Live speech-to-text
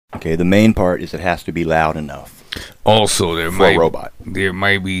Okay, the main part is it has to be loud enough. Also, there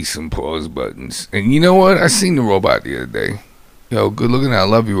might be some pause buttons. And you know what? I seen the robot the other day. Yo, good looking. I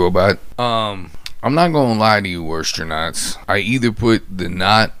love you, robot. I'm not gonna lie to you, Worsternauts. I either put the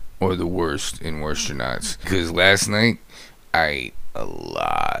not or the worst in Worsternauts. Because last night, I ate a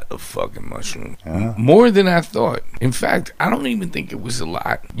lot of fucking mushrooms. More than I thought. In fact, I don't even think it was a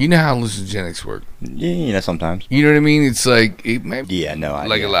lot. You know how hallucinogenics work? Yeah, sometimes. You know what I mean? It's like, it may a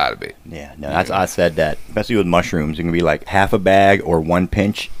lot of it. Yeah, no, I said that. Especially with mushrooms, it can be like half a bag or one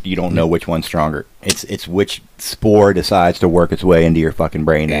pinch. You don't know which one's stronger. It's which spore decides to work its way into your fucking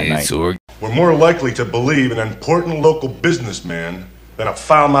brain that night. We're more likely to believe an important local businessman than a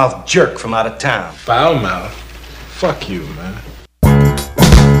foul-mouthed jerk from out of town. Foul-mouthed? Fuck you, man.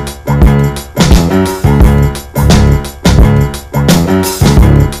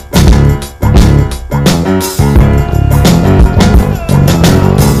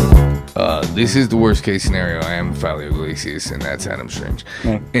 This is the worst case scenario. I am Fabio Iglesias, and that's Adam Strange.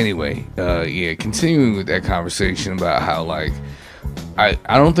 Anyway, continuing with that conversation about how, like, I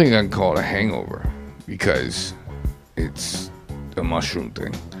don't think I can call it a hangover because it's a mushroom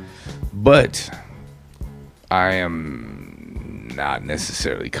thing. But I am not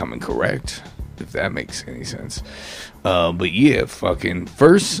necessarily coming correct, if that makes any sense. But yeah, fucking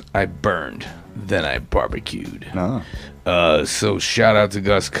first I burned, then I barbecued. So shout out to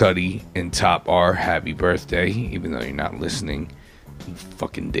Gus Cuddy and Top R, happy birthday, even though you're not listening, you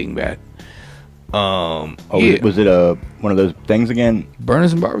fucking dingbat. Was it one of those things again?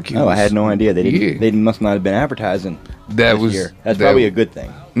 Burners and barbecues. Oh, I had no idea. They must not have been advertising this year. That's probably a good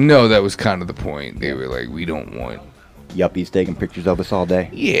thing. No, that was kind of the point. They were like, we don't want yuppies taking pictures of us all day.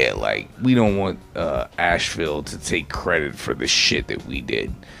 Yeah, like, we don't want Asheville to take credit for the shit that we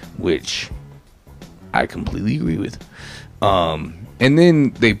did, which I completely agree with. And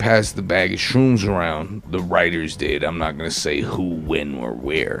then they passed the bag of shrooms around. The writers did. I'm not going to say who, when, or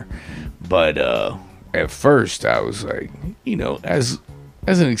where. But at first, I was like, you know, as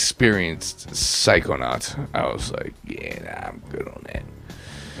an experienced psychonaut, I was like, I'm good on that.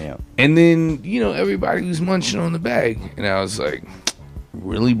 Yeah. And then, you know, everybody was munching on the bag. And I was like,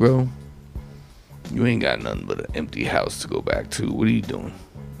 really, bro? You ain't got nothing but an empty house to go back to. What are you doing?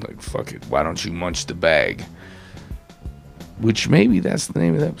 Like, fuck it. Why don't you munch the bag? Which maybe that's the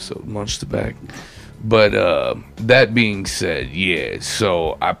name of the episode, Munch the Bag. But that being said, yeah,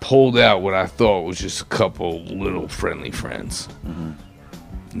 so I pulled out what I thought was just a couple little friendly friends. Mm-hmm.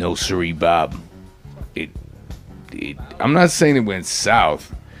 No siree, Bob. I'm not saying it went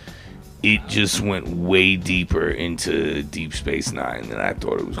south. It just went way deeper into Deep Space Nine than I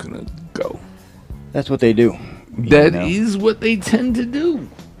thought it was going to go. That's what they do. That is what they tend to do.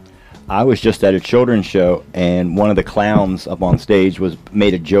 I was just at a children's show, and one of the clowns up on stage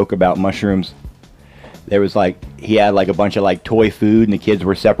made a joke about mushrooms. There was he had a bunch of toy food, and the kids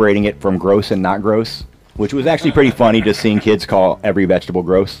were separating it from gross and not gross, which was actually pretty funny, just seeing kids call every vegetable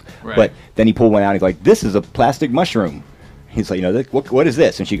gross. Right. But then he pulled one out, and he's like, "This is a plastic mushroom." He's like, what is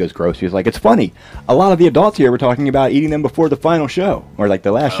this? And she goes, gross. He was like, it's funny. A lot of the adults here were talking about eating them before the final show, or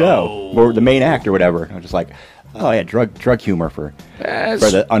the last show, or the main act, or whatever. I was just like, oh yeah, drug humor for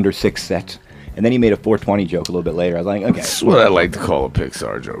the under 6 set. And then he made a 420 joke a little bit later. I was like, okay. That's what I like to call a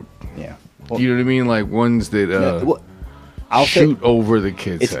Pixar joke. Yeah. Well, you know what I mean? Like ones that I'll shoot over the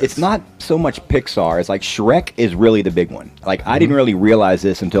kids' heads. It's not so much Pixar. It's like Shrek is really the big one. I didn't really realize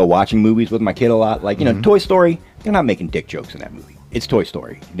this until watching movies with my kid a lot. Toy Story, they're not making dick jokes in that movie. It's Toy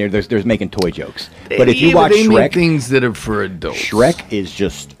Story. There's making toy jokes. But if you watch Shrek, make things that are for adults. Shrek is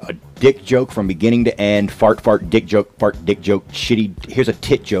just a dick joke from beginning to end. Fart, dick joke, shitty. Here's a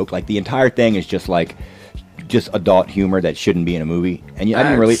tit joke. The entire thing is just adult humor that shouldn't be in a movie. And I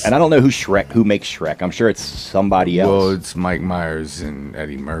don't know who makes Shrek. I'm sure it's somebody else. Well, it's Mike Myers and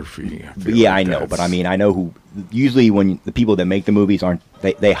Eddie Murphy. I know, but I know who. Usually, when the people that make the movies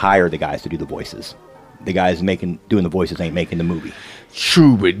they hire the guys to do the voices. The guys doing the voices ain't making the movie.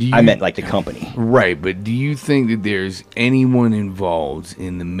 True, but I meant the company. Right, but do you think that there's anyone involved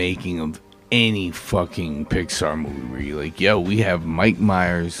in the making of any fucking Pixar movie where you're like, yo, we have Mike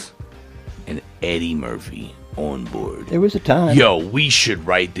Myers and Eddie Murphy on board? There was a time. Yo, we should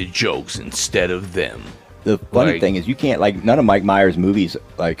write the jokes instead of them. The funny thing is, you can't, none of Mike Myers' movies,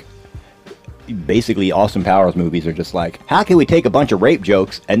 basically Austin Powers movies are just how can we take a bunch of rape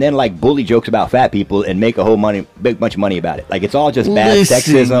jokes and then bully jokes about fat people and make a big bunch of money about it? It's all just bad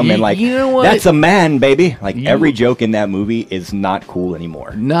sexism and you know what? That's a man, baby. Every joke in that movie is not cool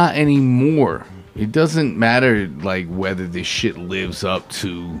anymore. Not anymore. It doesn't matter whether this shit lives up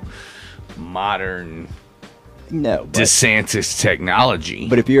to modern No, but, DeSantis technology.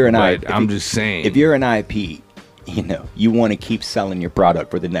 But if you're an I'm just saying, if you're an IP, you want to keep selling your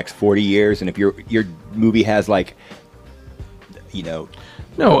product for the next 40 years, and if your movie has like, no,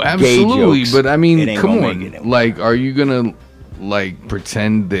 absolutely. jokes, but I mean, come on, like, are you gonna like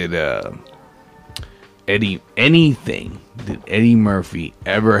pretend that anything that Eddie Murphy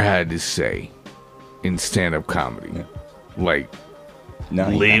ever had to say in stand-up comedy,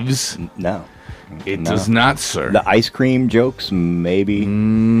 lives? No. It does not, sir. The ice cream jokes, maybe,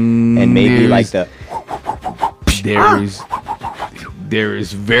 and maybe like the. There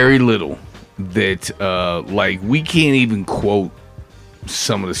is very little that we can't even quote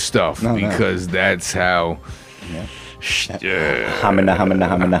some of the stuff because that's how. Hamina.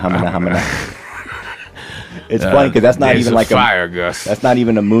 It's funny because that's not even like fire, Gus. That's not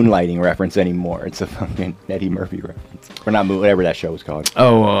even a moonlighting reference anymore. It's a fucking Eddie Murphy reference, or not whatever that show was called.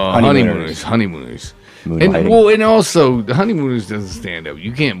 Oh, Honeymooners. And also the Honeymooners doesn't stand up.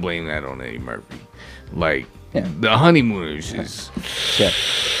 You can't blame that on Eddie Murphy. The Honeymooners is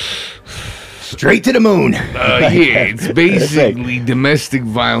straight to the moon. It's basically domestic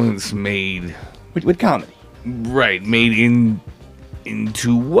violence made with comedy, right? Made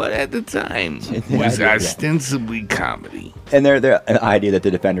into what at the time was ostensibly comedy. And the idea that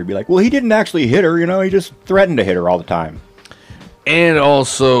the defender would be like, well, he didn't actually hit her, he just threatened to hit her all the time. And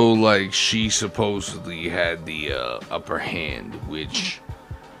also, she supposedly had the upper hand, which...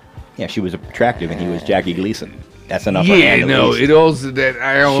 Yeah, she was attractive, and he was Jackie Gleason. That's an upper hand. It also... that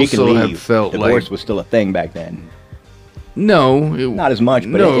I also have felt Divorce was still a thing back then. No. Not as much,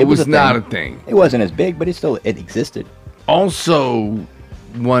 but it was a not a thing. It wasn't as big, but it existed. Also,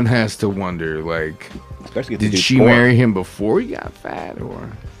 one has to wonder, especially if did she marry him before he got fat, or?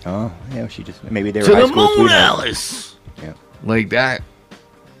 Oh, yeah, she just maybe they were to high the school moon, sweethearts. Alice. Yeah,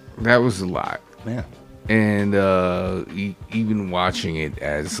 that was a lot. Yeah, and even watching it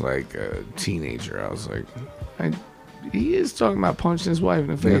as a teenager, I was like, he is talking about punching his wife in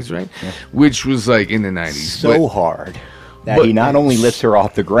the face, right? Yeah. Which was in the 90s. So hard that he not only lifts her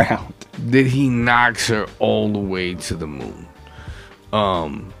off the ground, that he knocks her all the way to the moon.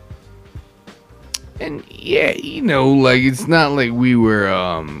 And it's not like we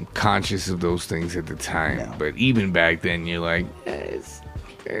were conscious of those things at the time. No. But even back then, you're like, it's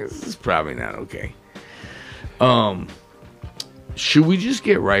probably not okay. Should we just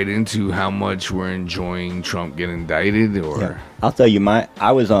get right into how much we're enjoying Trump getting indicted, or? Yeah. I'll tell you,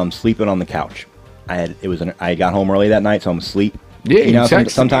 I was sleeping on the couch. I got home early that night, so I'm asleep. Yeah,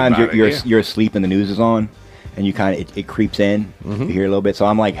 sometimes you're asleep and the news is on, and you kind of it creeps in. Mm-hmm. You hear a little bit, so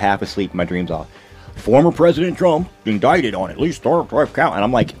I'm half asleep. My dream's off. Former President Trump indicted on at least 35 count, and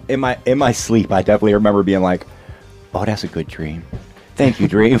I'm in my sleep. I definitely remember being like, "Oh, that's a good dream. Thank you,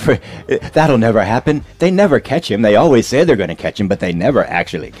 dream. That'll never happen. They never catch him. They always say they're going to catch him, but they never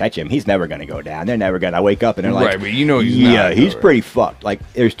actually catch him. He's never going to go down. They're never going to wake up and they're like, right, but he's not. He's pretty fucked.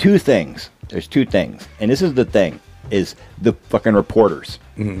 There's two things. And this is the thing, is the fucking reporters.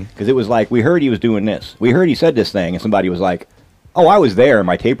 Because it was we heard he was doing this. We heard he said this thing, and somebody was like, oh, I was there, and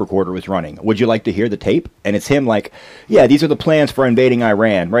my tape recorder was running. Would you like to hear the tape? And it's him yeah, these are the plans for invading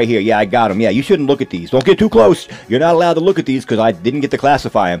Iran. Right here. Yeah, I got them. Yeah, you shouldn't look at these. Don't get too close. You're not allowed to look at these because I didn't get to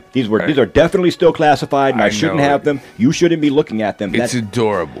classify them. These are definitely still classified, and I shouldn't have them. You shouldn't be looking at them. It's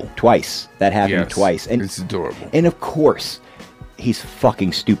adorable. Twice. That happened twice. And it's adorable. And of course, he's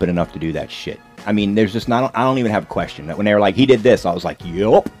fucking stupid enough to do that shit. I mean, there's just I don't even have a question. When they were like, he did this, I was like,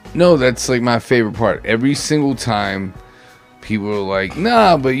 yup. No, that's my favorite part. Every single time people are like,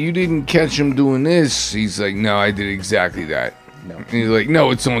 nah, but you didn't catch him doing this. He's like, no, I did exactly that. No. And he's like,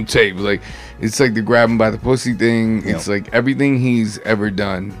 no, it's on tape. It's the grab him by the pussy thing. It's everything he's ever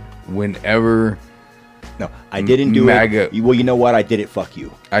done whenever. No, I didn't do it. Well, you know what? I did it. Fuck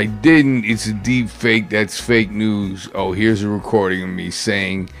you. I didn't. It's a deep fake. That's fake news. Oh, here's a recording of me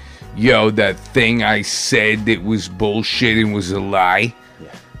saying, yo, that thing I said that was bullshit and was a lie.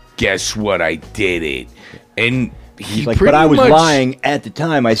 Yeah. Guess what? I did it. And he's like, but I was lying at the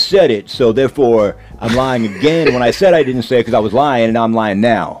time I said it, so therefore I'm lying again when I said I didn't say it because I was lying, and I'm lying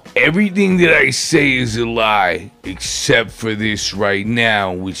now. Everything that I say is a lie, except for this right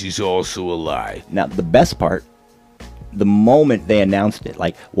now, which is also a lie. Now, the best part, the moment they announced it,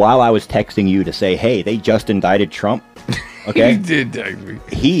 while I was texting you to say, hey, they just indicted Trump, okay? He did text me.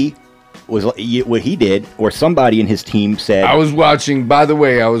 What he did, or somebody in his team said. I was watching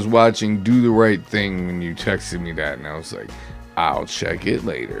Do the Right Thing when you texted me that, and I was like, I'll check it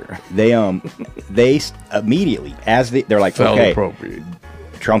later. They immediately, they're like, felt okay, appropriate.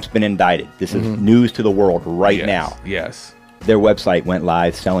 Trump's been indicted. This is news to the world right now. Yes. their website went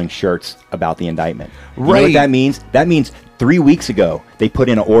live selling shirts about the indictment. You know Right. what that means? That means 3 weeks ago they put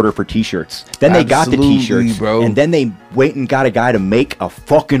in an order for T-shirts. Then they got the Absolutely, T-shirts, bro. and then they went and got a guy to make a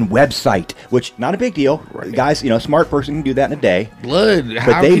fucking website, which not a big deal. Right. Guys, a smart person can do that in a day. Blood.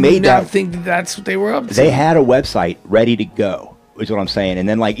 How they can made you not that- think that that's what they were up to? They had a website ready to go, is what I'm saying. And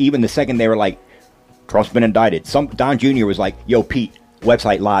then, like, even the second they were like, Trump's been indicted, Don Jr. was like, yo, Pete,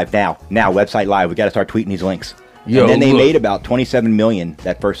 website live now, website live. We got to start tweeting these links. Yo, and then they look. made about 27 million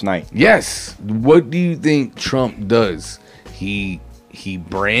that first night. Yes. What do you think Trump does? He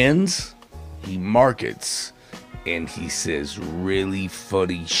brands, he markets, and he says really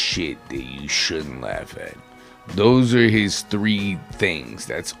funny shit that you shouldn't laugh at. Those are his 3 things.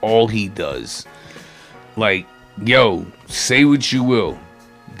 That's all he does. Like, yo, say what you will.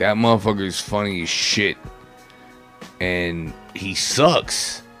 That motherfucker is funny as shit. And he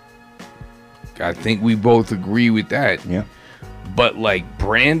sucks. I think we both agree with that. Yeah. But like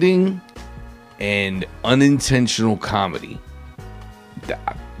branding and unintentional comedy,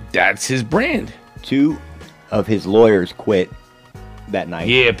 that's his brand. 2 of his lawyers quit that night.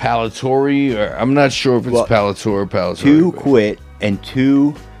 Yeah, Palatori, or I'm not sure if it's Palator or Palatori. 2 but- quit, and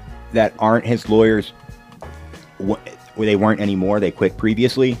 2 that aren't his lawyers, they weren't anymore, they quit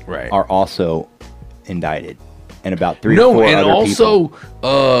previously, Right. are also indicted. And about 3 or No, 4 and other also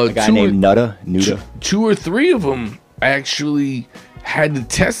people. A guy named Nuda. 2 or 3 of them actually had to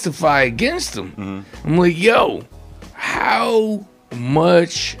testify against him. Mm-hmm. I'm like, yo, how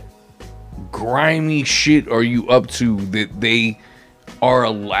much grimy shit are you up to that they are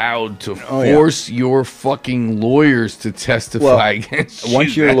allowed to force your fucking lawyers to testify against you?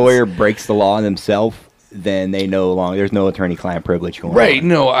 Once your That's- lawyer breaks the law themselves, then they no longer, there's no attorney-client privilege going Right, on.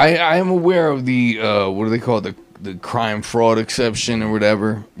 no, I am aware of the, what do they call it, the crime fraud exception or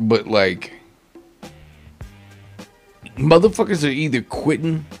whatever, but like, motherfuckers are either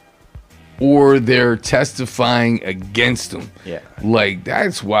quitting or they're testifying against them. Yeah. Like,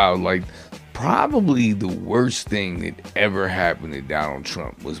 that's wild. Like, probably the worst thing that ever happened to Donald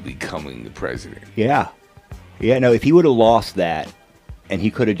Trump was becoming the president. Yeah. Yeah, no, if he would have lost that, and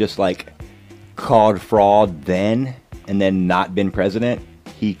he could have just, like, called fraud then, and then not been president,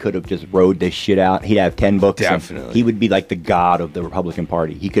 he could have just rode this shit out. He'd have 10 books. and Definitely. He would be like the god of the Republican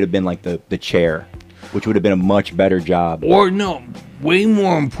Party. He could have been like the chair, which would have been a much better job. Or no, way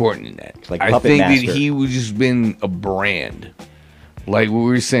more important than that. like I Puppet think Master. that he would just been a brand. Like what we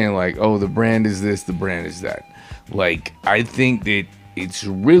were saying, like, oh, the brand is this, the brand is that. Like, I think that it's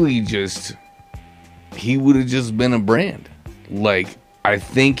really just, he would have just been a brand. Like, I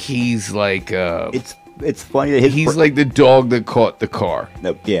think he's like, It's funny that he's like the dog that caught the car.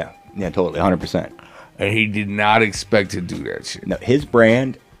 No, yeah, totally, 100%. And he did not expect to do that shit. No, his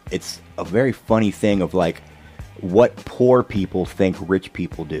brand, it's a very funny thing of like what poor people think rich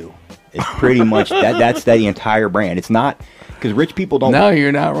people do. It's pretty much that's the entire brand. It's not because rich people don't. No,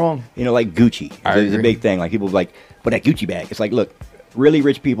 you're not wrong. Like Gucci. I It's a agree. big thing. Like people like, but that Gucci bag. It's like, look, really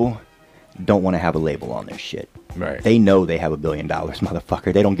rich people don't want to have a label on their shit. Right. They know they have $1 billion,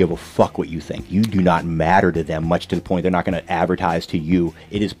 motherfucker. They don't give a fuck what you think. You do not matter to them, much to the point they're not going to advertise to you.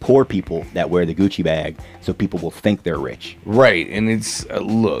 It is poor people that wear the Gucci bag, so people will think they're rich. Right. And it's,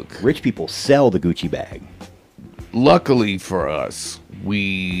 look, Rich people sell the Gucci bag. luckily for us,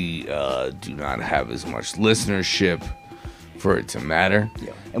 we do not have as much listenership for it to matter.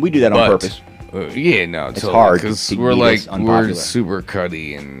 And we do that on purpose. Yeah, no, It's totally, hard because to we're be like this unpopular. we're super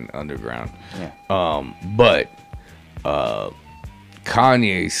cutty and underground. Yeah. But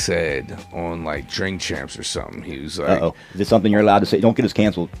Kanye said on like Drink Champs or something, he was like, Uh-oh. Is this something you're allowed to say? Don't get us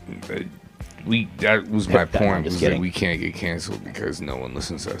canceled. that was my I'm point, just was that kidding. we can't get canceled because no one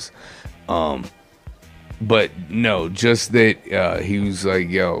listens to us. But no, just that he was like,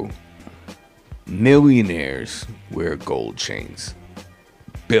 yo, millionaires wear gold chains.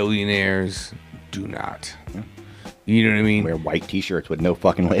 Billionaires do not. You know what I mean? Wear white T-shirts with no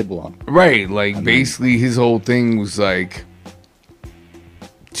fucking label on. Right, like basically his whole thing was like,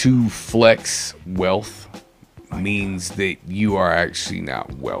 to flex wealth means that you are actually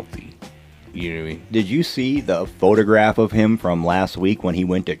not wealthy. You know what I mean? Did you see the photograph of him from last week when he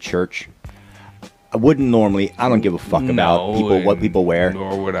went to church? I wouldn't normally. I don't give a fuck about people, what people wear.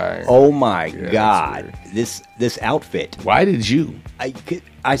 Nor would I. Oh my Yeah, God! that's This outfit. Why did you?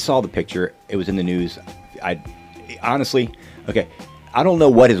 I saw the picture. It was in the news. I honestly, okay. I don't know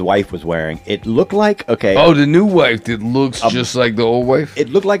what his wife was wearing. It looked like Oh, the new wife that looks just like the old wife? It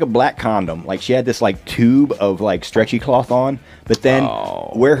looked like a black condom. Like she had this like tube of like stretchy cloth on, but then Oh.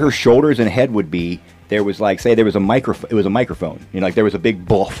 where her shoulders and head would be, there was like, say there was a microphone. It was a microphone. You know, like there was a big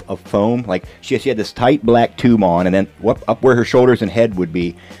buff of foam. Like she had this tight black tube on, and then up where her shoulders and head would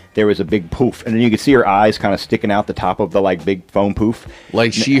be, there was a big poof, and then you could see her eyes kind of sticking out the top of the like big foam poof.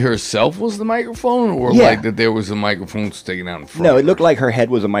 Like she herself was the microphone, or Yeah. like that there was a microphone sticking out in front. No, of it looked her? like her head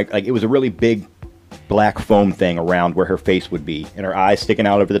was a mic. Like it was a really big black foam thing around where her face would be, and her eyes sticking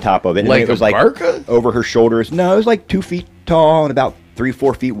out over the top of it. And Like then it was a like burqa? over her shoulders. No, it was like 2 feet tall and about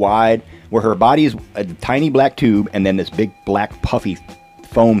 3-4 feet wide. Where her body is a tiny black tube, and then this big black puffy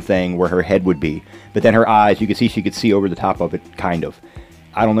foam thing where her head would be. But then her eyes, you could see over the top of it, kind of.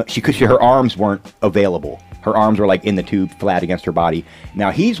 I don't know. Her arms weren't available. Her arms were like in the tube, flat against her body.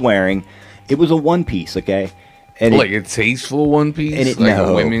 Now he's wearing, it was a one piece, okay, and like a tasteful one piece, and it like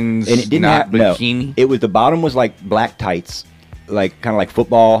no, a women's and it didn't not have no. bikini. It was the bottom was like black tights, like kind of like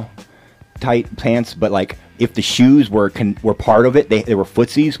football tight pants, but like if the shoes were part of it, they were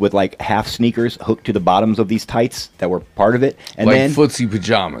footsies with like half sneakers hooked to the bottoms of these tights that were part of it, and like then footsie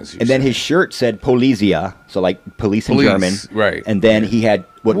pajamas. and then his shirt said Polizia, so like police in Police, German, right. And then he had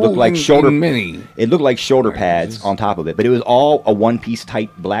what Well, looked like in many. It looked like shoulder pads on top of it, but it was all a one-piece tight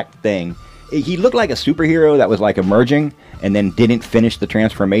black thing. He looked like a superhero that was like emerging and then didn't finish the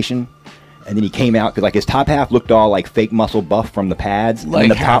transformation. And then he came out because like his top half looked all like fake muscle buff from the pads. Like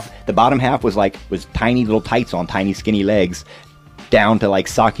and then half. the bottom half was tiny little tights on tiny skinny legs, down to like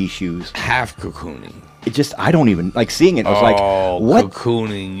sake shoes. Half cocooning. It just I don't even like seeing it. I was like, what?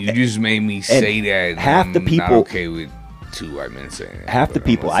 Cocooning. You just made me say that. half and the I'm people- not okay with two white men saying that. Half the but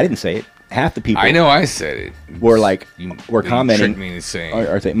people, I'm I didn't say it. Half the people I know I said it. were like, were you commenting. tricked me into saying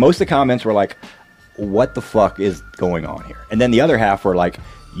Or say, most of the comments were like, what the fuck is going on here? And then the other half were like,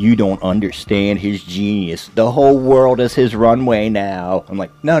 you don't understand his genius. The whole world is his runway now. I'm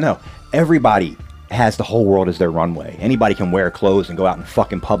like, no. Everybody has the whole world as their runway. Anybody can wear clothes and go out in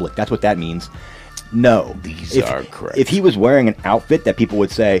fucking public. That's what that means. No. These are correct. If he was wearing an outfit that people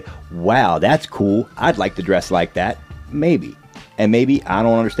would say, wow, that's cool. I'd like to dress like that. Maybe. And maybe I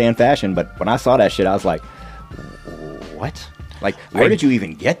don't understand fashion, but when I saw that shit, I was like, what? Like, where did you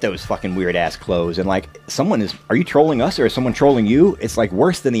even get those fucking weird ass clothes? And like, are you trolling us or is someone trolling you? It's like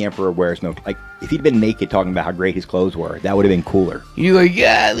worse than the Emperor wears no. Like, if he'd been naked talking about how great his clothes were, that would have been cooler. You like,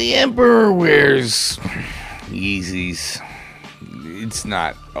 yeah, the Emperor wears Yeezys. It's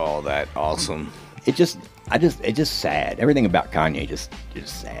not all that awesome. It's just sad. Everything about Kanye just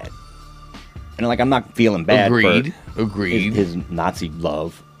sad. And like, I'm not feeling bad Agreed. for Agreed. his Nazi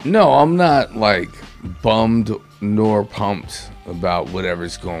love. No, I'm not like bummed nor pumped about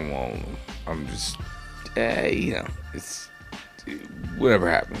whatever's going on. I'm just, it's whatever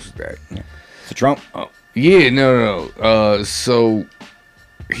happens with that. Yeah. So Trump. Yeah, no. So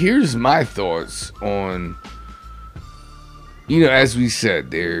here's my thoughts on, as we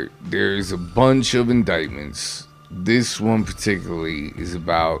said, there's a bunch of indictments. This one particularly is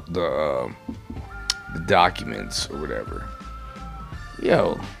about the documents or whatever.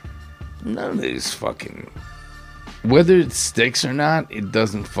 Yo, none of this fucking, whether it sticks or not, it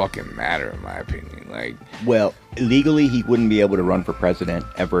doesn't fucking matter in my opinion. Like, Well, legally, he wouldn't be able to run for president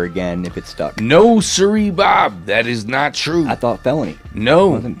ever again if it stuck. no, sirree, Bob, that is not true. I thought felony. No.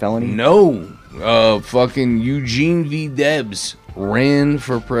 Wasn't felony? No. Fucking Eugene V. Debs ran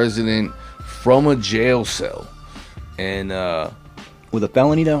for president from a jail cell. And, With a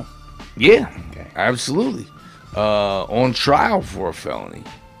felony, though? yeah, Okay. absolutely. On trial for a felony.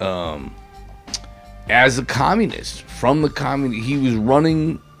 As a communist. He was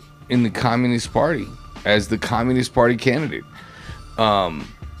running in the Communist Party as the Communist Party candidate.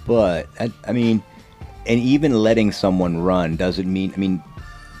 But, I mean, and even letting someone run doesn't mean,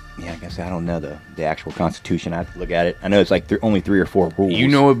 yeah, I guess I don't know the actual Constitution. I have to look at it. I know it's like only 3 or 4 rules. You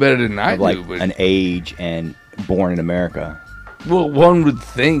know it better than I of like do. But an age and born in America. well, one would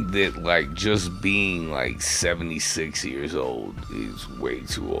think that like just being like 76 years old is way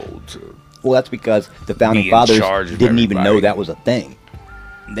too old to. Well, that's because the founding Be in fathers charge of didn't even know everybody. that was a thing.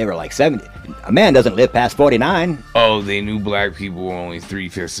 They were like 70. A man doesn't live past 49. Oh, they knew black people were only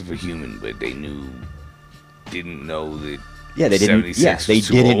 3/5 of a human, but they didn't know that. Yeah, they didn't. 76 Yeah, they was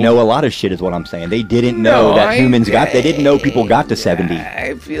too didn't old. know a lot of shit. Is what I'm saying. They didn't know that humans got. They didn't know people got to 70.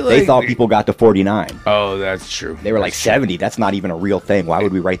 I feel They like thought people got to 49. Oh, that's true. They were like That's true. 70. That's not even a real thing. Why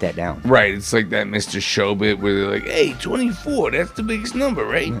would we write that down? Right, it's like that Mr. Show bit where they're like, "Hey, 24, that's the biggest number,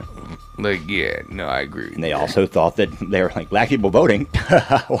 right?" Like, yeah, no, I agree. With And they that. also thought that they were like black people voting.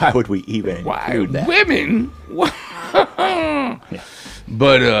 Why would we even Why include that? women?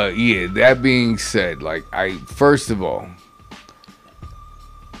 But yeah, that being said, like, first of all,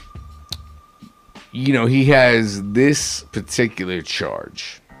 he has this particular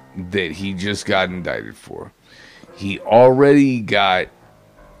charge that he just got indicted for. He already got,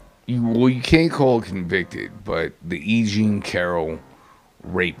 you can't call it convicted, but the E. Jean Carroll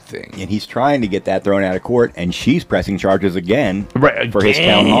rape thing. And he's trying to get that thrown out of court, and she's pressing charges again Right, for his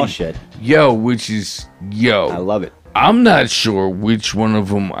town hall shit. I love it. I'm not sure which one of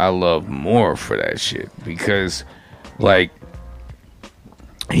them I love more for that shit, because, like,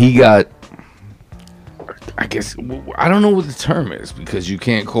 he got, I guess, I don't know what the term is, because you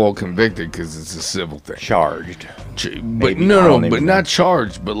can't call convicted because it's a civil thing. Charged. But but not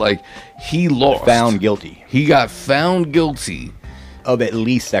charged, but like, he lost. Found guilty. He got found guilty Of at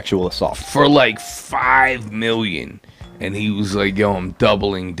least sexual assault. for like $5 million. And he was like, yo, I'm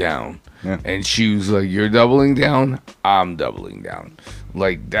doubling down. Yeah. And she was like, you're doubling down? I'm doubling down.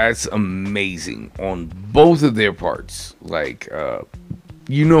 Like, that's amazing on both of their parts. Like,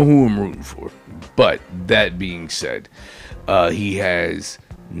 you know who I'm rooting for. But that being said, he has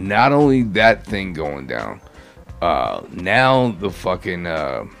not only that thing going down, now the fucking,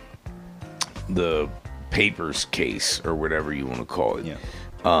 the papers case or whatever you want to call it. Yeah.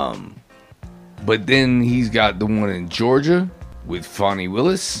 But then he's got the one in Georgia with Fonnie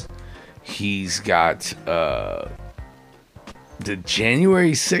Willis. He's got the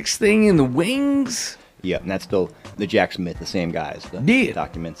January 6th thing in the wings. Yeah, and that's still the Jack Smith, the same guys, the Yeah.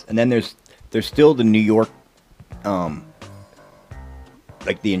 documents. And then there's still the New York, like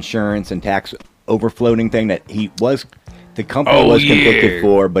the insurance and tax overfloating thing that the company was convicted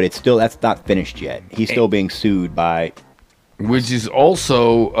for, but that's not finished yet. He's still being sued by, Which is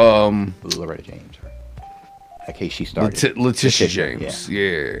also Loretta James. In case she started. Letitia James.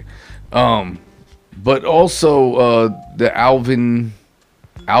 Yeah. But also the Alvin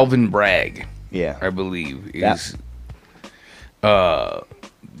Bragg, Yeah. I believe, is but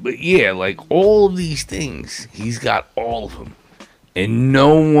yeah, like all of these things, he's got all of them. And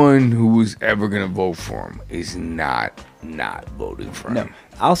no one who was ever going to vote for him is not voting for him. No,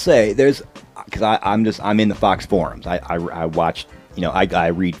 I'll say because I'm in the Fox forums. I watched, I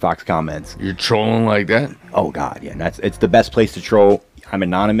read Fox comments. You're trolling like that? Oh God, yeah, and it's the best place to troll. I'm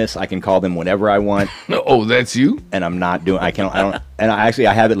anonymous. I can call them whatever I want. Oh, that's you? And I'm not doing. I don't. And I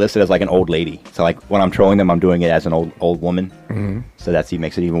have it listed as like an old lady. So like when I'm trolling them, I'm doing it as an old woman. Mm-hmm. So he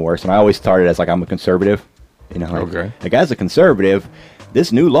makes it even worse. And I always start it as like I'm a conservative. Okay. Like as a conservative,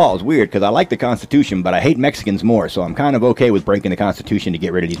 this new law is weird because I like the Constitution, but I hate Mexicans more. So I'm kind of okay with breaking the Constitution to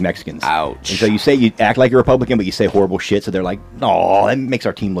get rid of these Mexicans. Ouch. And so you act like you're a Republican, but you say horrible shit. So they're like, no, that makes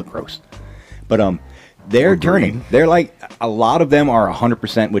our team look gross. But they're turning. They're like, a lot of them are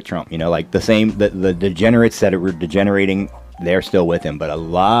 100% with Trump. Like the degenerates that were degenerating, they're still with him. But a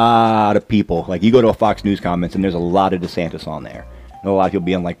lot of people, like you go to a Fox News comments and there's a lot of DeSantis on there. And a lot of people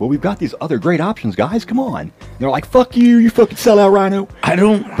being like, well, we've got these other great options, guys. Come on. And they're like, fuck you, you fucking sellout rhino. I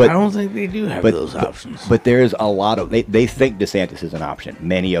don't think they do have those options. But there's a lot of, they think DeSantis is an option.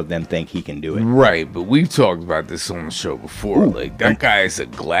 Many of them think he can do it. Right, but we've talked about this on the show before. Like, that guy is a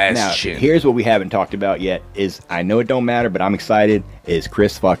glass Now, chin. here's what we haven't talked about yet is, I know it don't matter, but I'm excited, is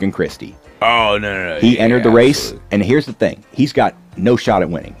Chris fucking Christie. Oh, no. He entered the race, absolutely. and here's the thing. He's got no shot at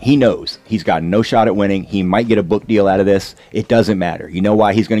winning. He knows he's got no shot at winning. He might get a book deal out of this. It doesn't matter. You know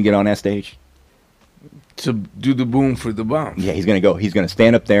why he's going to get on that stage? To do the boom for the bomb. Yeah, he's going to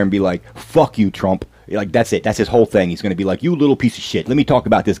stand up there and be like, fuck you, Trump. Like, that's it. That's his whole thing. He's going to be like, you little piece of shit. Let me talk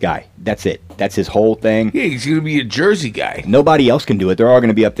about this guy. That's it. That's his whole thing. Yeah, he's going to be a Jersey guy. Nobody else can do it. They're all going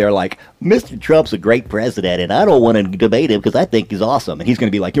to be up there like, Mr. Trump's a great president, and I don't want to debate him because I think he's awesome. And he's going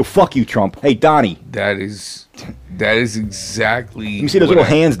to be like, yo, fuck you, Trump. Hey, Donnie. That is exactly. Let me see those little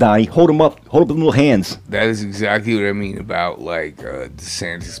hands, Donnie. Hold them up. Hold up the little hands. That is exactly what I mean about, like,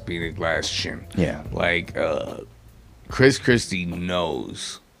 DeSantis being a glass chin. Yeah. Like, Chris Christie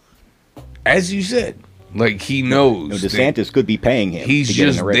knows. As you said. Like, he knows. No, DeSantis could be paying him. He's to get in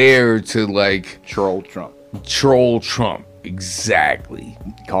just the race. there to, like, Troll Trump. Troll Trump. Exactly.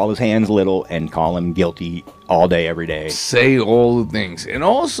 Call his hands little and call him guilty all day, every day. Say all the things. And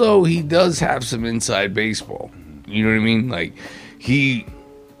also, he does have some inside baseball. You know what I mean? Like, he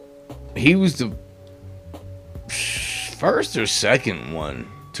was the first or second one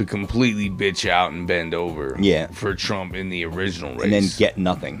to completely bitch out and bend over for Trump in the original race. And then get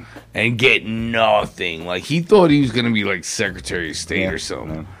nothing. Like, he thought he was going to be, like, Secretary of State or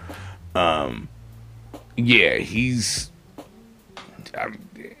something. He's...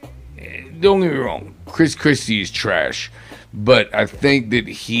 don't get me wrong. Chris Christie is trash. But I think that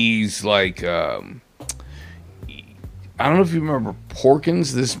he's, like... I I don't know if you remember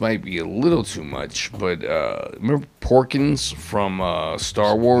Porkins. This might be a little too much, but remember Porkins from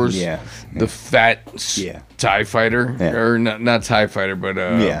Star Wars? Yeah. The fat TIE fighter? Yeah. Or not TIE fighter, but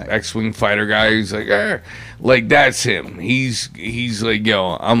X-Wing fighter guy who's like that's him. He's like,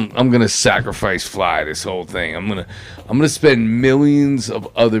 yo, I'm gonna sacrifice fly this whole thing. I'm gonna spend millions of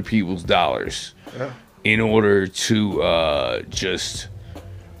other people's dollars in order to just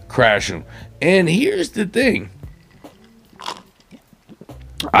crash them. And here's the thing.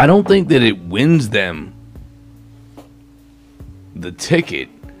 I don't think that it wins them the ticket,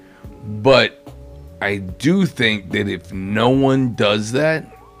 but I do think that if no one does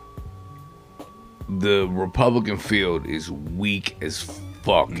that, the Republican field is weak as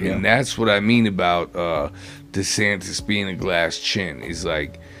fuck. Yeah. And that's what I mean about DeSantis being a glass chin. Is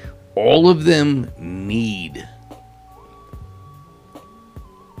like all of them need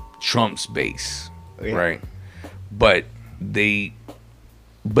Trump's base, right? But they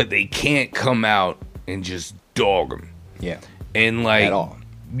can't come out and just dog him. Yeah. And like, at all.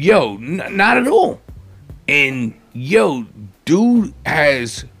 Yo, not at all. And yo, dude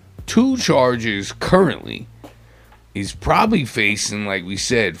has 2 charges currently. He's probably facing, like we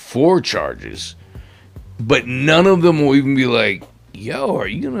said, 4 charges. But none of them will even be like, yo, are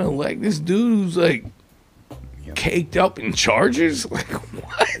you gonna elect this dude who's like caked up in charges? Like,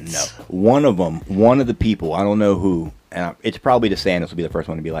 what? No. One of the people, I don't know who, and it's probably DeSantis will be the first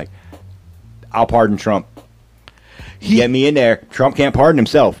one to be like, I'll pardon Trump. Get me in there. Trump can't pardon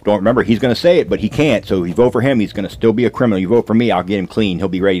himself. Don't remember, he's going to say it, but he can't. So if you vote for him, he's going to still be a criminal. You vote for me, I'll get him clean. He'll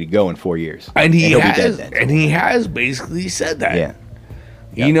be ready to go in 4 years. And he has basically said that. Yeah.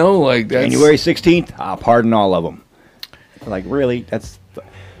 Yep. You know, like that's January 16th, I'll pardon all of them. Like, really? That's...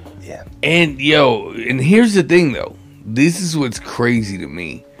 Yeah. And, yo, and here's the thing, though. This is what's crazy to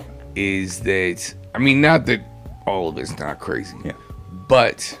me, is that, I mean, not that all of it's not crazy,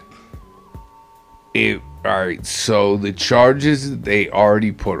 but all right, so the charges that they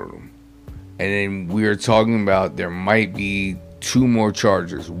already put on him, and then we are talking about there might be 2 more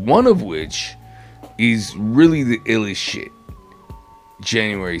charges, one of which is really the illest shit.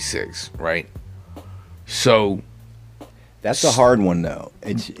 January 6th, right? So that's a hard one, though.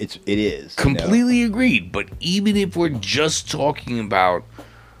 It is completely agreed. But even if we're just talking about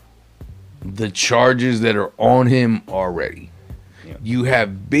the charges that are on him already, you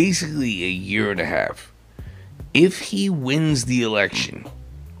have basically a year and a half. If he wins the election,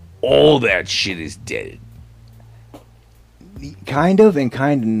 all that shit is dead. Kind of and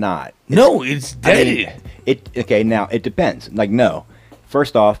kind of not. It's dead. I mean, okay, now it depends. Like, no.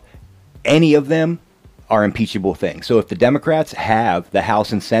 First off, any of them are impeachable things. So if the Democrats have the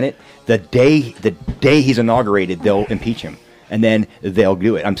House and Senate, the day he's inaugurated, they'll impeach him. And then they'll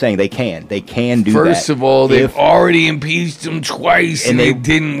do it. I'm saying they can. They can do that. First of all, they've already impeached him twice, and it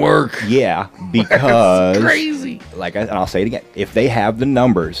didn't work. Yeah, because... That's crazy. And I'll say it again. If they have the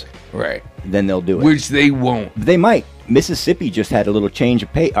numbers, right, then they'll do it. Which they won't. They might. Mississippi just had a little change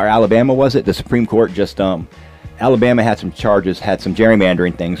of pace. Or Alabama, was it? The Supreme Court just... Alabama had some charges, had some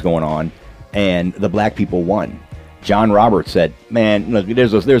gerrymandering things going on, and the black people won. John Roberts said, man, look,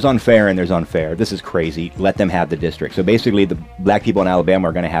 there's unfair and there's unfair. This is crazy. Let them have the district. So basically, the black people in Alabama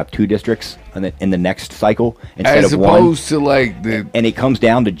are going to have 2 districts in the next cycle instead of 1. As opposed to like the... And it comes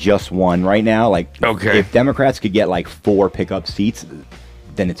down to just 1 right now. Like, okay. If Democrats could get like 4 pickup seats,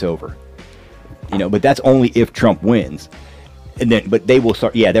 then it's over. But that's only if Trump wins. But they will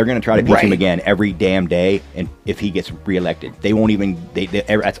start. Yeah, they're going to try to impeach him again every damn day. And if he gets reelected, they won't even.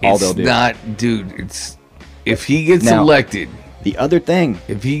 That's all they'll do. It's not, dude. It's if he gets elected. The other thing,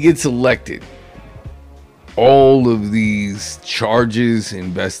 if he gets elected, all of these charges,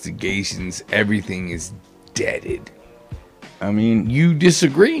 investigations, everything is deaded. I mean, you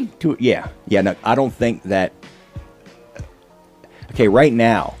disagree? Yeah. No, I don't think that. Okay, right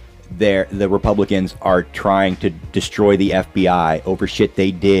now, the Republicans are trying to destroy the FBI over shit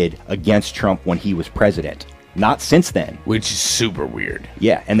they did against Trump when he was president. Not since then. Which is super weird.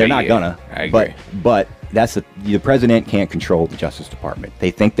 Yeah, and they're not gonna. I agree. But that's the president can't control the Justice Department.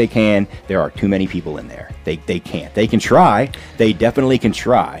 They think they can. There are too many people in there. They can't. They can try. They definitely can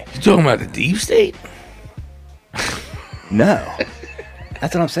try. You talking about the deep state? No.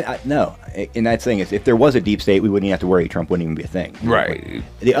 That's what I'm saying. No. And that thing is, if there was a deep state, we wouldn't even have to worry. Trump wouldn't even be a thing. Right.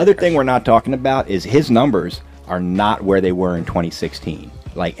 But the other thing we're not talking about is his numbers are not where they were in 2016.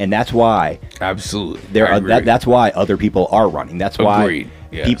 And that's why. Absolutely. That's why other people are running. That's why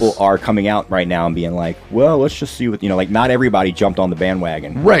people are coming out right now and being like, well, let's just see what, not everybody jumped on the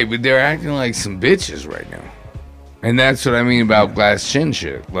bandwagon. Right, but they're acting like some bitches right now. And that's what I mean about glass chin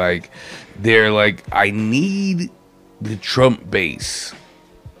shit. Like, they're like, I need the Trump base,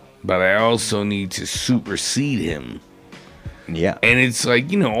 but I also need to supersede him. Yeah. And it's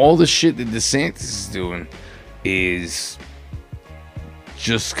like, all the shit that DeSantis is doing is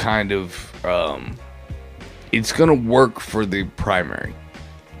just kind of, it's going to work for the primary,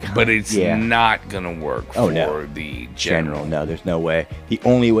 but it's not going to work for the general. No, there's no way. The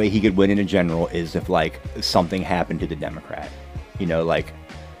only way he could win in a general is if, like, something happened to the Democrat. Like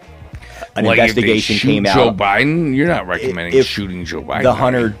an investigation came out. Joe Biden, you're not recommending shooting Joe Biden.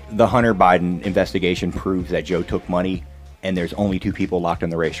 The Hunter Biden investigation proves that Joe took money, and there's only 2 people locked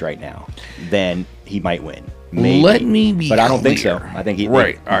on the race right now. Then he might win. Maybe. Let me be clear. But I don't think so. I think he...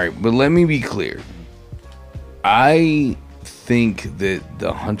 Right, all right. But let me be clear. I think that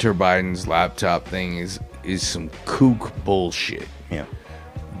the Hunter Biden's laptop thing is some kook bullshit. Yeah.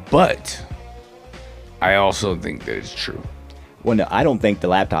 But I also think that it's true. Well, no, I don't think the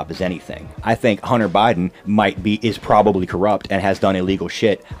laptop is anything. I think Hunter Biden is probably corrupt and has done illegal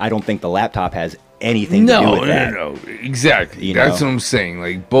shit. I don't think the laptop has anything to do with that. No, exactly. That's what I'm saying.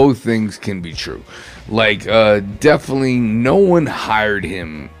 Like, both things can be true. Like, definitely no one hired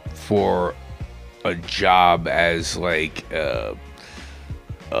him for a job as, like, a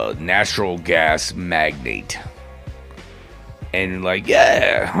natural gas magnate. And, like,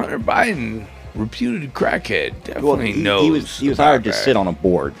 Hunter Biden, reputed crackhead, definitely knows. He was hired to sit on a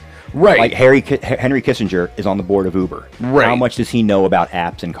board. Right. Like Henry Kissinger is on the board of Uber. Right. How much does he know about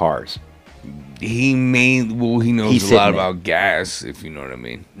apps and cars? He knows a lot about gas, if you know what I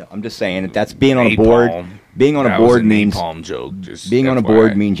mean. No, I'm just saying that's being on a board. Being on a board means joke. Being on a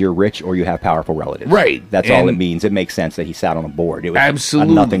board means you're rich or you have powerful relatives. Right. That's all it means. It makes sense that he sat on a board. It was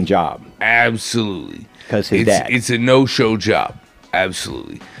absolutely a nothing job. Absolutely. Because his dad. It's a no-show job.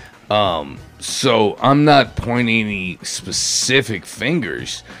 Absolutely. So I'm not pointing any specific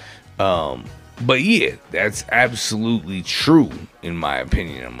fingers. But yeah, that's absolutely true in my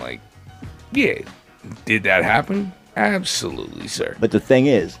opinion. I'm like, yeah, did that happen? Absolutely, sir. But the thing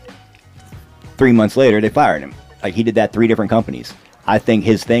is, 3 months later, they fired him. Like, he did that 3 different companies. I think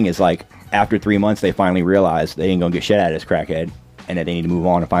his thing is, like, after 3 months, they finally realized they ain't gonna get shit out of this crackhead, and that they need to move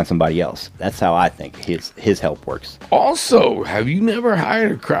on and find somebody else. That's how I think his help works. Also, have you never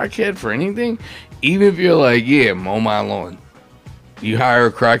hired a crackhead for anything? Even if you're like, mow my lawn. You hire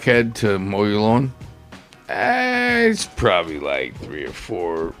a crackhead to mow your lawn? It's probably like 3 or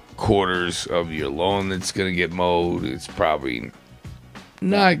 4 quarters of your lawn that's going to get mowed. It's probably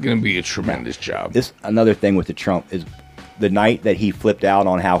not going to be a tremendous job. This another thing with the Trump is the night that he flipped out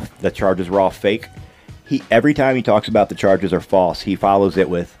on how the charges were all fake. Every time he talks about the charges are false, he follows it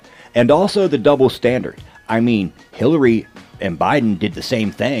with, and also the double standard. I mean, Hillary and Biden did the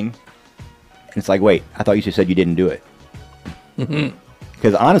same thing. And it's like, wait, I thought you just said you didn't do it.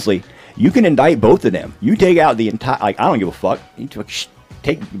 Because honestly, you can indict both of them. You take out the entire, like, I don't give a fuck. You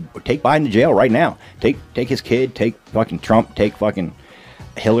take Biden to jail right now. Take his kid, take fucking Trump, take fucking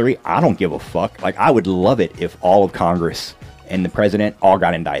Hillary. I don't give a fuck. Like, I would love it if all of Congress and the president all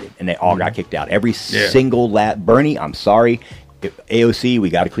got indicted and they all got kicked out. Every single Bernie, I'm sorry. If AOC, we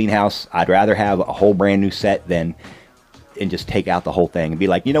got a clean house. I'd rather have a whole brand new set than and just take out the whole thing and be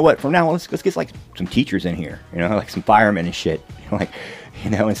like, you know what? From now on, let's get like some teachers in here, like some firemen and shit,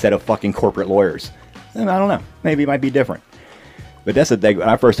 instead of fucking corporate lawyers. And I don't know. Maybe it might be different. But that's the thing. When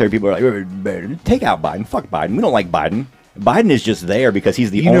I first heard people are like, take out Biden. Fuck Biden. We don't like Biden. Biden is just there because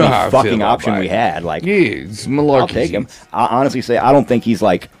he's the only fucking option we had. Like, it's malarkey. I'll take him. I honestly say I don't think he's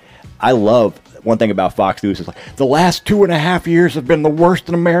like. I love one thing about Fox News is like the last 2.5 years have been the worst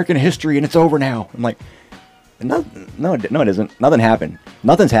in American history and it's over now. I'm like, no, it isn't. Nothing happened.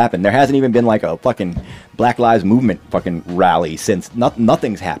 Nothing's happened. There hasn't even been like a fucking Black Lives Movement fucking rally since.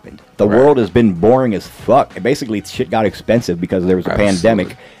 Nothing's happened. The world has been boring as fuck. Basically, shit got expensive because there was a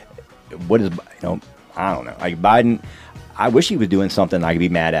pandemic. What is I don't know. Like Biden. I wish he was doing something I could be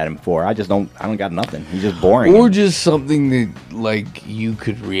mad at him for. I don't got nothing. He's just boring. Or just something that, like, you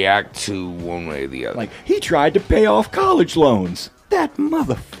could react to one way or the other. Like, he tried to pay off college loans. That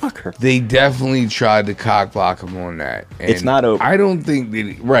motherfucker. They definitely tried to cockblock him on that. And it's not over. I don't think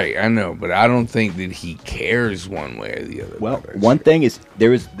that... Right, I know. But I don't think that he cares one way or the other. Well, one thing is,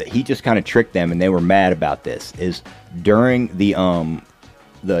 he just kind of tricked them, and they were mad about this, is during the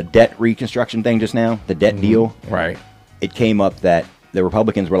debt reconstruction thing just now, the debt deal. Right. It came up that the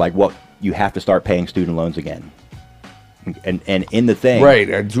Republicans were like, well, you have to start paying student loans again. And in the thing...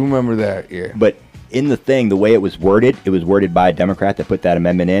 Right, I do remember that, yeah. But in the thing, the way it was worded by a Democrat that put that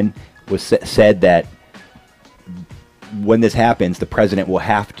amendment in, was said that when this happens, the president will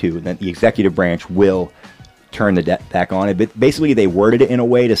have to, and then the executive branch will turn the debt back on. But basically, they worded it in a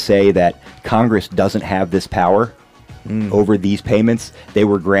way to say that Congress doesn't have this power. over these payments. They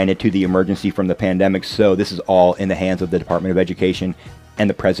were granted to the emergency from the pandemic. So this is all in the hands of the Department of Education and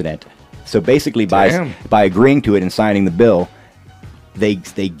the president. So basically, by agreeing to it and signing the bill, they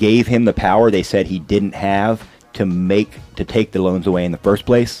gave him the power they said he didn't have to take the loans away in the first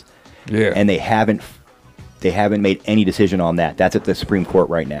place. Yeah. And they haven't made any decision on that. That's at the Supreme Court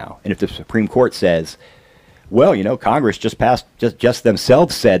right now. And if the Supreme Court says, well, Congress just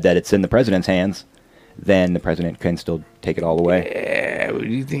themselves said that it's in the president's hands, then the president can still take it all away. Yeah, what do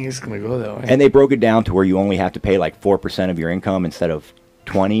you think it's going to go that way? And they broke it down to where you only have to pay like 4% of your income instead of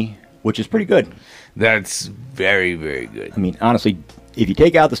 20, which is pretty good. That's very, very good. I mean, honestly, if you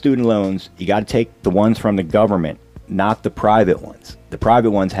take out the student loans, you got to take the ones from the government, not the private ones. The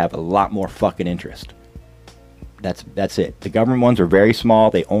private ones have a lot more fucking interest. That's it. The government ones are very small.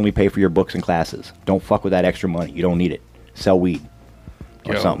 They only pay for your books and classes. Don't fuck with that extra money. You don't need it. Sell weed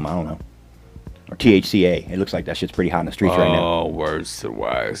or something. I don't know. Or THCA. It looks like that shit's pretty hot in the streets right now. Oh, words to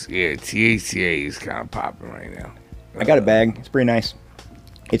wise. Yeah, THCA is kind of popping right now. I got a bag. It's pretty nice.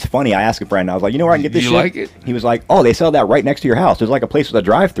 It's funny. I asked a friend. I was like, you know where I can get this shit? You like it? He was like, oh, they sell that right next to your house. There's like a place with a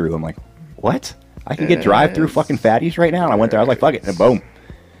drive-through. I'm like, what? I can get drive-through fucking fatties right now? And I went there. I was like, fuck it. And boom.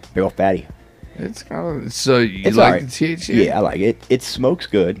 Big old fatty. It's kind of... So you it's like right. the THCA? Yeah, I like it. It smokes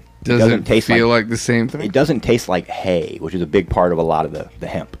good. It doesn't feel like the same thing? It doesn't taste like hay, which is a big part of a lot of the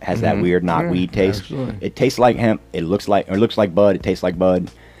hemp. It has that weird not weed taste. Absolutely. It tastes like hemp. It looks like bud. It tastes like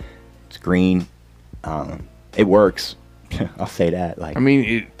bud. It's green. It works. I'll say that. Like, I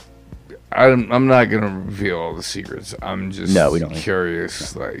mean, I'm not gonna reveal all the secrets. I'm just we don't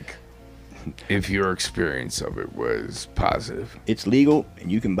curious, like, if your experience of it was positive. It's legal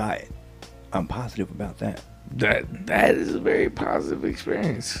and you can buy it. I'm positive about that. That is a very positive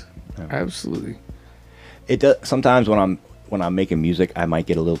experience. Yeah. Absolutely. It does. Sometimes when I'm making music, I might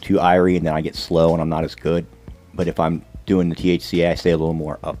get a little too irie and then I get slow and I'm not as good. But if I'm doing the THCA, I stay a little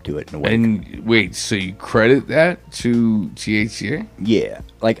more up to it. And wait, so you credit that to THCA? Yeah.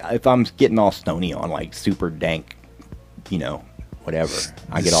 Like if I'm getting all stony on like super dank, whatever,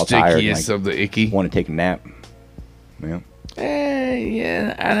 I get all tired. Stickiest of the icky. Want to take a nap. Yeah.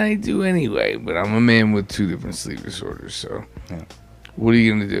 Yeah, I do anyway, but I'm a man with 2 different sleep disorders, so what are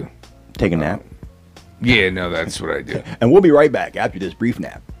you going to do? Take a nap? Yeah, no, that's what I do. And we'll be right back after this brief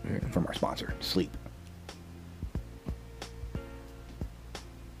nap from our sponsor, Sleep.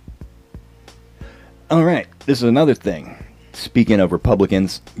 All right, this is another thing. Speaking of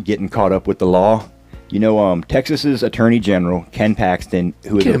Republicans getting caught up with the law, Texas's Attorney General, Ken Paxton,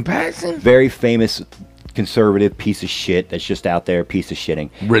 who is a very famous conservative piece of shit that's just out there, piece of shitting.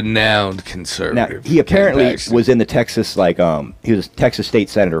 Renowned conservative. Now, he apparently was in the Texas, he was a Texas state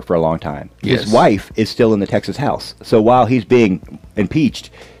senator for a long time. Yes. His wife is still in the Texas House. So while he's being impeached,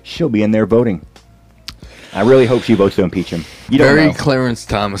 she'll be in there voting. I really hope she votes to impeach him. You don't know. Very Clarence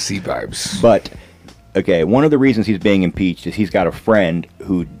Thomas-y vibes. But, okay, one of the reasons he's being impeached is he's got a friend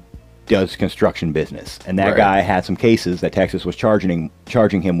who does construction business. And that guy had some cases that Texas was charging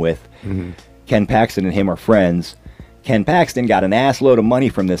him with. Mm-hmm. Ken Paxton and him are friends. Ken Paxton got an ass load of money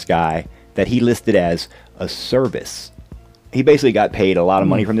from this guy that he listed as a service. He basically got paid a lot of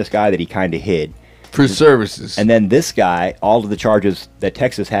money from this guy that he kind of hid. For services. And then this guy, all of the charges that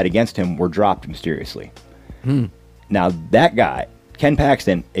Texas had against him were dropped mysteriously. Now, that guy, Ken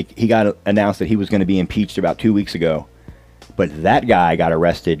Paxton, he got announced that he was going to be impeached about 2 weeks ago. But that guy got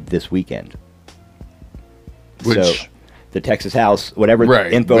arrested this weekend. So the Texas House, whatever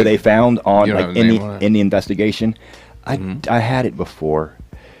info they found on in the investigation, I had it before.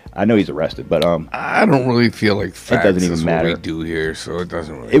 I know he's arrested, but I don't really feel like facts it doesn't even matter. What we do here, so it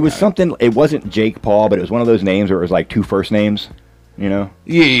doesn't really. It was something. It wasn't Jake Paul, but it was one of those names where it was like 2 first names. Yeah,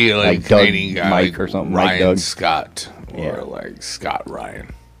 like Doug, guy, Mike, or something. Ryan Mike Doug Scott, or like Scott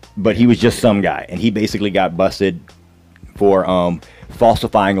Ryan. But he was just some guy, and he basically got busted for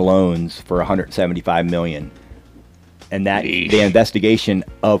falsifying loans for $175 million. And that the investigation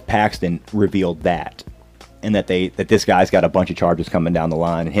of Paxton revealed that, and that this guy's got a bunch of charges coming down the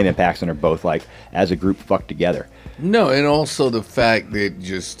line, and him and Paxton are both as a group fucked together. No, and also the fact that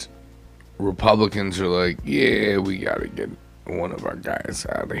just Republicans are like, yeah, we gotta get one of our guys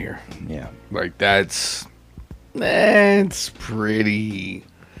out of here. Yeah, like that's pretty.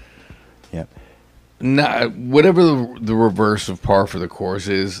 Yeah. Not whatever the reverse of par for the course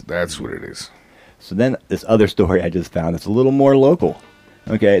is. That's what it is. So then this other story I just found that's a little more local.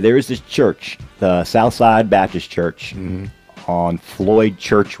 Okay, there is this church, the Southside Baptist Church, on Floyd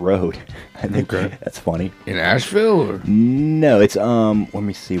Church Road. I think that's funny. In Asheville? Or? No, it's let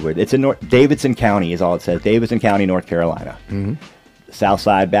me see where it's in Davidson County is all it says. Davidson County, North Carolina.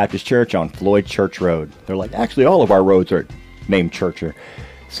 Southside Baptist Church on Floyd Church Road. They're like, actually, all of our roads are named Churcher.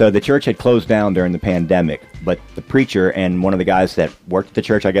 So the church had closed down during the pandemic, but the preacher and one of the guys that worked at the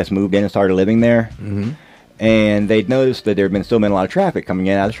church, I guess, moved in and started living there. Mm-hmm. And they'd noticed that there had still been a lot of traffic coming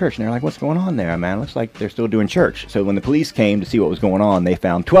in and out of the church. And they're like, what's going on there, man? Looks like they're still doing church. So when the police came to see what was going on, they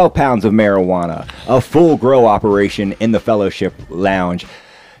found 12 pounds of marijuana, a full grow operation in the fellowship lounge,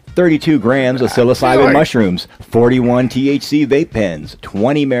 32 grams of psilocybin mushrooms, 41 THC vape pens,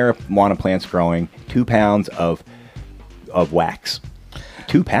 20 marijuana plants growing, 2 pounds of wax.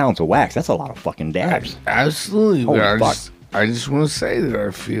 2 pounds of wax. That's a lot of fucking dabs. Absolutely. I just want to say that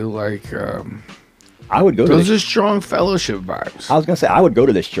I feel like I would go to those are strong fellowship vibes. I was gonna say I would go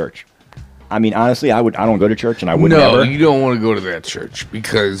to this church. I mean, honestly, I don't go to church, and I would never. No, you don't want to go to that church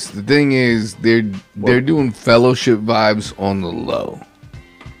because the thing is, they're doing fellowship vibes on the low.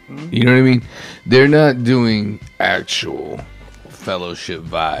 You know what I mean? They're not doing actual fellowship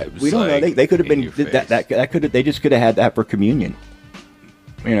vibes. We don't know. They could have been that could they just could have had that for communion.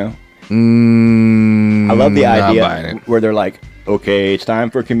 You know. I love the idea where they're like, okay, it's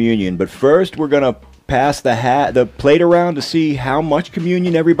time for communion, but first we're gonna pass the plate around to see how much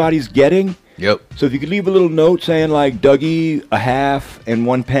communion everybody's getting. Yep. So if you could leave a little note saying like Dougie a half and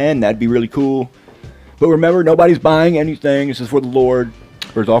 1 pen, that'd be really cool. But remember, nobody's buying anything. This is for the Lord.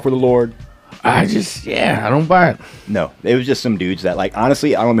 It's all for the Lord. I don't buy it. No, it was just some dudes that, like,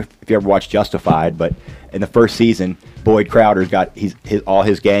 honestly, I don't know if you ever watched Justified, but in the first season, Boyd Crowder's got all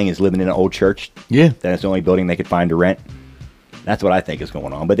his gang is living in an old church. Yeah. That's the only building they could find to rent. That's what I think is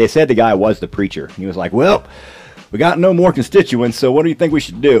going on. But they said the guy was the preacher. He was like, well, we got no more constituents, so what do you think we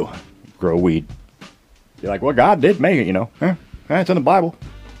should do? Grow weed. You're like, well, God did make it, you know. It's in the Bible.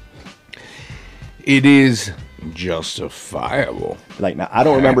 It is justifiable. Like, now, I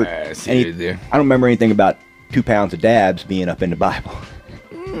don't remember I don't remember anything about 2 pounds of dabs being up in the Bible.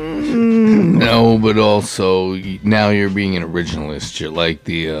 No, but also now you're being an originalist. You're like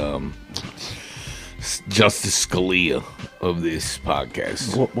the Justice Scalia of this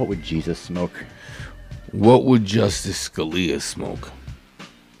podcast. What would Jesus smoke? What would Justice Scalia smoke?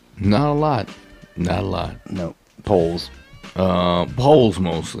 Not a lot. No. Polls. Polls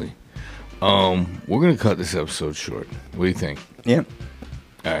mostly. We're gonna cut this episode short. What do you think? Yeah.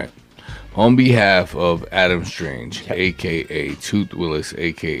 All right. On behalf of Adam Strange, a.k.a. Tooth Willis,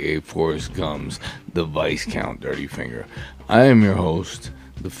 a.k.a. Forrest Gums, the Vice Count Dirty Finger, I am your host,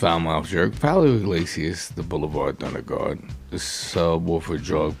 the foul-mouthed jerk, Palio Iglesias, the Boulevard Thunder Guard, the subwoofer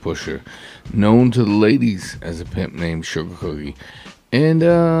drug pusher, known to the ladies as a pimp named Sugar Cookie, and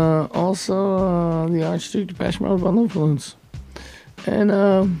also the Archduke Depeche Mode Bundle Influence.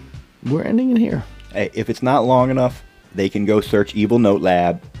 And we're ending it here. Hey, if it's not long enough, they can go search Evil Note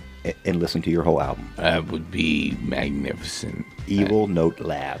Lab and listen to your whole album. That would be magnificent. Evil Note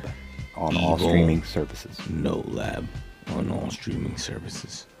Lab on all streaming services. Note Lab on all streaming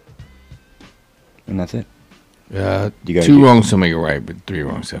services. And that's it. 2 wrongs don't make it right, but 3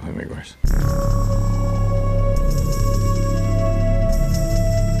 wrongs definitely make it worse.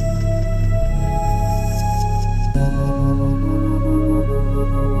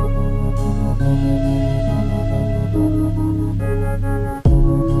 Thank you.